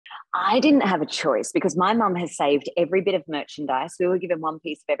I didn't have a choice because my mum has saved every bit of merchandise. We were given one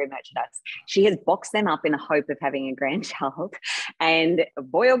piece of every merchandise. She has boxed them up in the hope of having a grandchild. And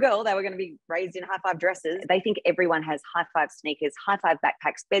boy or girl, they were going to be raised in Hi-5 dresses. They think everyone has Hi-5 sneakers, Hi-5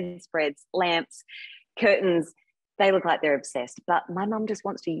 backpacks, bedspreads, lamps, curtains. They look like they're obsessed, but my mum just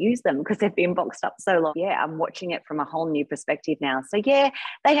wants to use them because they've been boxed up so long. Yeah, I'm watching it from a whole new perspective now. So yeah,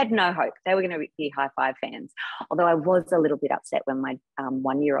 they had no hope. They were going to be Hi-5 fans. Although I was a little bit upset when my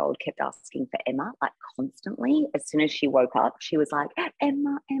 1-year-old kept asking for Emma, like constantly. As soon as she woke up, she was like,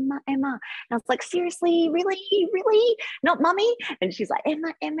 Emma, Emma, Emma. And I was like, seriously, really, really? Not mummy? And she's like,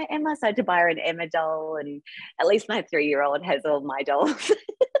 Emma, Emma, Emma. So I had to buy her an Emma doll. And at least my 3-year-old has all my dolls.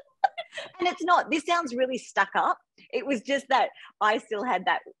 And it's not, this sounds really stuck up. It was just that I still had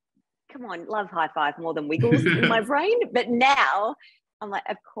that, come on, love Hi-5 more than Wiggles in my brain. But now I'm like,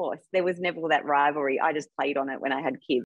 of course, there was never that rivalry. I just played on it when I had kids.